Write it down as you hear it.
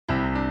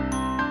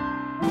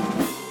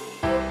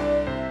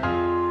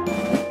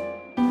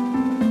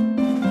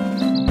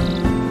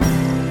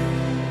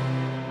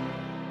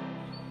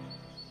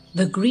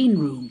The Green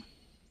Room.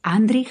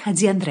 Άντρη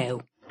Χατζιανδρέου.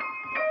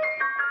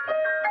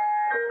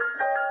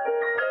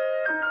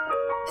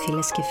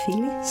 Φίλες και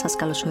φίλοι, σας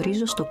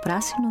καλωσορίζω στο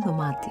Πράσινο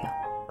Δωμάτιο.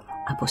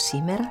 Από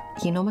σήμερα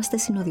γινόμαστε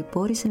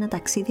συνοδοιπόροι σε ένα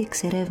ταξίδι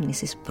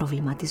εξερεύνησης,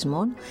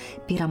 προβληματισμών,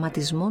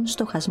 πειραματισμών,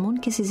 στοχασμών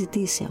και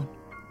συζητήσεων.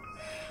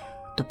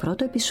 Το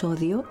πρώτο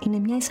επεισόδιο είναι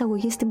μια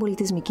εισαγωγή στην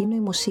πολιτισμική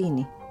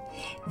νοημοσύνη,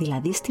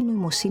 δηλαδή στην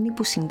νοημοσύνη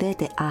που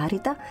συνδέεται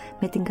άρρητα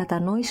με την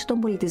κατανόηση των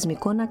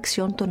πολιτισμικών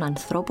αξιών των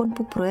ανθρώπων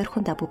που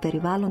προέρχονται από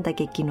περιβάλλοντα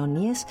και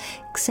κοινωνίες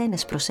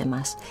ξένες προς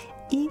εμάς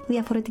ή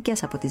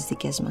διαφορετικές από τις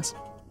δικές μας.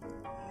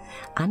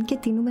 Αν και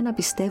τείνουμε να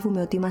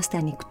πιστεύουμε ότι είμαστε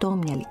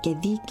ανοιχτόμυαλοι και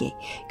δίκαιοι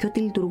και ότι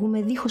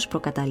λειτουργούμε δίχως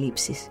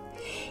προκαταλήψεις,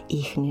 η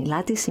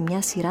ιχνηλάτηση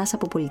μιας σειράς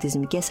από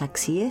πολιτισμικές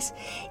αξίες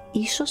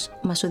ίσως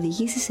μας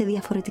οδηγήσει σε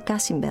διαφορετικά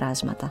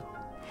συμπεράσματα.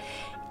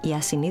 Οι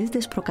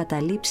ασυνείδητες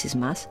προκαταλήψεις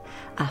μας,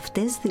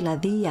 αυτές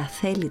δηλαδή οι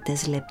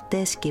αθέλητες,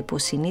 λεπτές και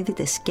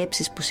υποσυνείδητες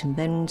σκέψεις που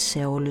συμβαίνουν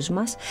σε όλους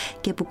μας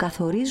και που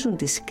καθορίζουν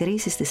τις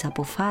κρίσεις, τις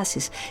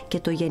αποφάσεις και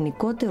το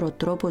γενικότερο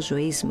τρόπο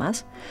ζωής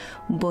μας,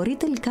 μπορεί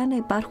τελικά να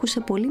υπάρχουν σε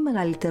πολύ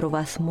μεγαλύτερο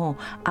βαθμό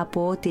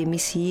από ό,τι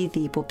εμείς οι ίδιοι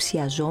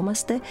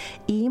υποψιαζόμαστε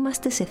ή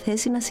είμαστε σε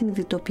θέση να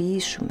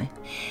συνειδητοποιήσουμε.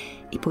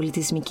 Η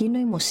πολιτισμική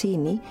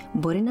νοημοσύνη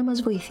μπορεί να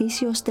μας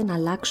βοηθήσει ώστε να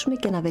αλλάξουμε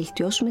και να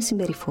βελτιώσουμε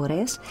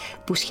συμπεριφορές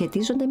που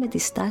σχετίζονται με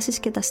τις τάσεις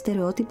και τα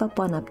στερεότυπα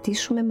που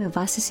αναπτύσσουμε με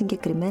βάση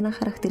συγκεκριμένα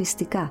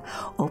χαρακτηριστικά,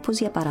 όπως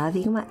για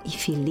παράδειγμα η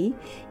φυλή,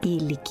 η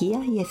ηλικία,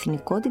 η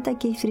εθνικότητα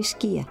και η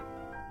θρησκεία.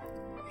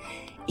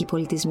 Η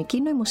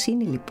πολιτισμική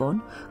νοημοσύνη,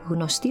 λοιπόν,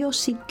 γνωστή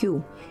ως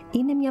EQ,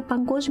 είναι μια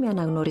παγκόσμια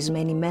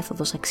αναγνωρισμένη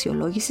μέθοδος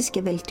αξιολόγησης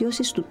και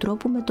βελτίωσης του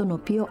τρόπου με τον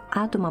οποίο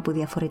άτομα από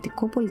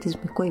διαφορετικό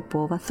πολιτισμικό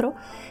υπόβαθρο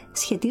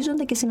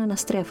σχετίζονται και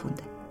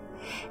συναναστρέφονται.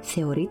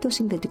 Θεωρείται ο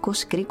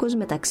συνδετικός κρίκος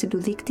μεταξύ του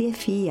δείκτη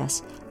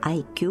ευφυΐας,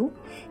 IQ,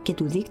 και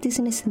του δείκτη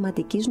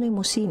συναισθηματικής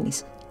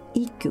νοημοσύνης,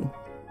 EQ.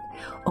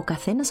 Ο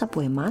καθένας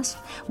από εμάς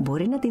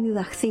μπορεί να τη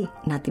διδαχθεί,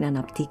 να την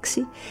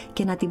αναπτύξει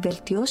και να την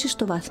βελτιώσει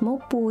στο βαθμό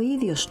που ο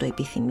ίδιος το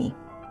επιθυμεί.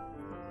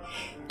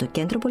 Το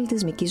Κέντρο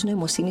Πολιτισμικής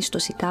Νοημοσύνης στο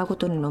Σικάγο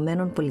των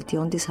Ηνωμένων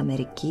Πολιτειών της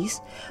Αμερικής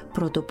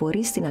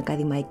πρωτοπορεί στην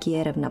ακαδημαϊκή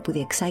έρευνα που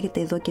διεξάγεται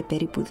εδώ και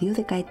περίπου 2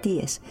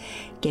 δεκαετίες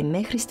και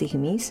μέχρι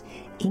στιγμής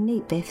είναι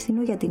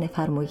υπεύθυνο για την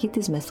εφαρμογή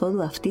της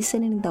μεθόδου αυτής σε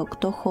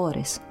 98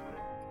 χώρες.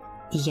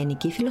 Η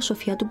γενική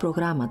φιλοσοφία του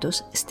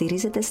προγράμματος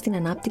στηρίζεται στην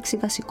ανάπτυξη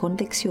βασικών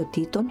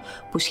δεξιοτήτων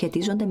που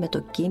σχετίζονται με το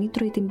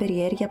κίνητρο ή την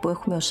περιέργεια που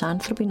έχουμε ως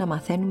άνθρωποι να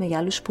μαθαίνουμε για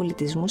άλλους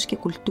πολιτισμούς και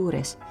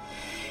κουλτούρες,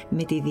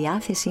 με τη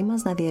διάθεσή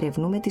μας να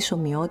διερευνούμε τις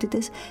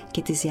ομοιότητες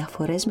και τις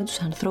διαφορές με τους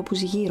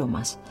ανθρώπους γύρω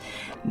μας,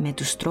 με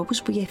τους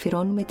τρόπους που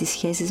γεφυρώνουμε τις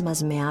σχέσεις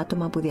μας με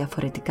άτομα από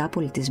διαφορετικά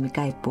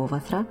πολιτισμικά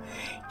υπόβαθρα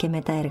και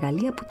με τα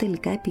εργαλεία που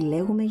τελικά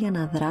επιλέγουμε για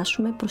να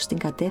δράσουμε προς την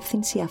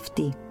κατεύθυνση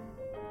αυτή.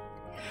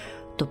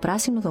 Το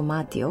Πράσινο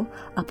Δωμάτιο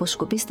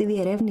αποσκοπεί στη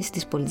διερεύνηση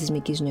της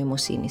πολιτισμικής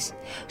νοημοσύνης,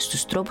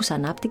 στους τρόπους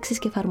ανάπτυξης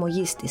και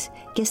εφαρμογής της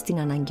και στην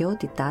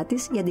αναγκαιότητά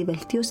της για τη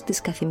βελτίωση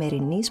της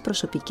καθημερινής,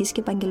 προσωπικής και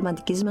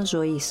επαγγελματικής μας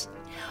ζωής.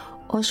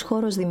 Ως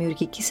χώρος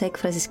δημιουργικής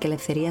έκφρασης και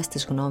ελευθερίας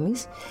της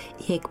γνώμης,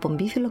 η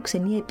εκπομπή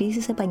φιλοξενεί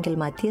επίσης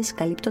επαγγελματίες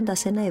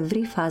καλύπτοντας ένα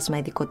ευρύ φάσμα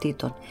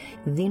ειδικοτήτων,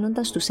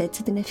 δίνοντας τους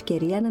έτσι την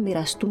ευκαιρία να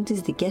μοιραστούν τις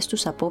δικές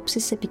τους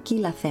απόψεις σε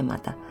ποικίλα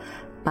θέματα,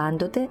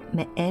 πάντοτε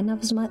με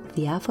έναυσμα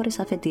διάφορες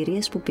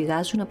αφετηρίες που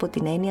πηγάζουν από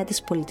την έννοια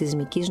της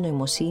πολιτισμικής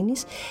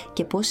νοημοσύνης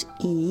και πώς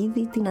οι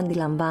ίδιοι την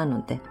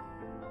αντιλαμβάνονται.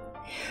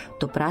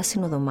 Το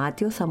Πράσινο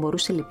Δωμάτιο θα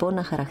μπορούσε λοιπόν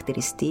να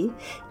χαρακτηριστεί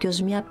και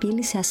ως μια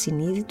πύλη σε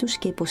ασυνείδητους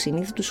και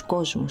υποσυνείδητους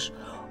κόσμους,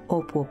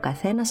 όπου ο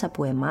καθένας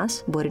από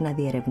εμάς μπορεί να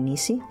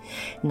διερευνήσει,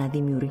 να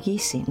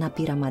δημιουργήσει, να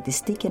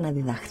πειραματιστεί και να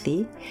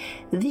διδαχθεί,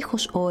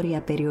 δίχως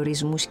όρια,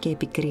 περιορισμούς και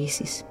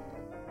επικρίσεις.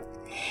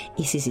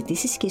 Οι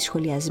συζητήσεις και οι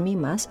σχολιασμοί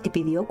μας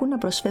επιδιώκουν να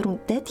προσφέρουν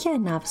τέτοια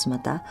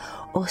εναύσματα,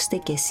 ώστε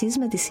και εσείς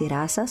με τη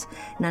σειρά σας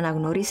να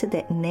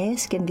αναγνωρίσετε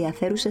νέες και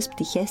ενδιαφέρουσες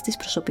πτυχές της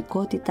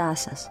προσωπικότητάς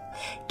σας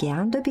και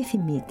αν το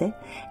επιθυμείτε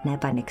να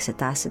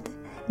επανεξετάσετε,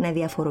 να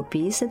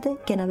διαφοροποιήσετε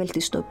και να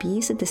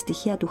βελτιστοποιήσετε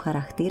στοιχεία του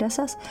χαρακτήρα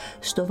σας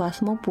στο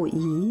βαθμό που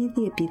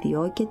ήδη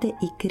επιδιώκετε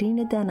ή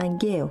κρίνετε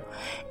αναγκαίο,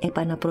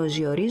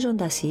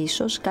 επαναπροσδιορίζοντας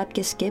ίσως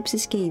κάποιες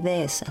σκέψεις και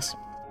ιδέες σας.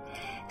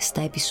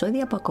 Στα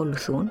επεισόδια που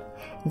ακολουθούν,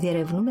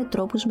 διερευνούμε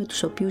τρόπους με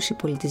τους οποίους η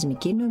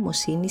πολιτισμική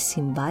νοημοσύνη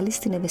συμβάλλει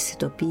στην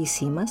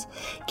ευαισθητοποίησή μας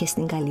και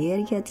στην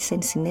καλλιέργεια της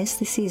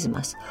ενσυναίσθησής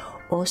μας,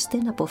 ώστε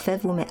να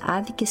αποφεύγουμε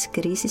άδικες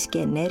κρίσεις και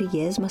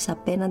ενέργειές μας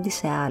απέναντι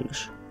σε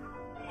άλλους.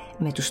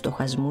 Με τους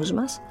στοχασμούς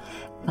μας,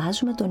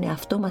 βάζουμε τον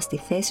εαυτό μας στη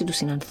θέση του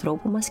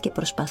συνανθρώπου μας και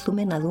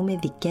προσπαθούμε να δούμε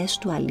δικές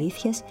του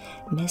αλήθειες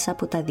μέσα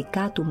από τα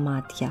δικά του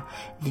μάτια,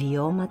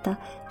 βιώματα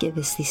και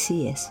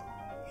ευαισθησίες.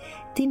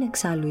 Τι είναι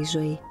εξάλλου η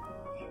ζωή?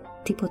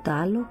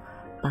 Τίποτα άλλο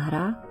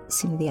παρά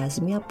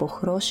συνδυασμοί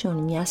αποχρώσεων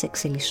μιας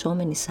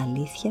εξελισσόμενης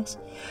αλήθειας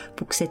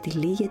που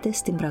ξετυλίγεται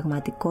στην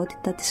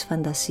πραγματικότητα της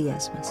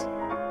φαντασίας μας.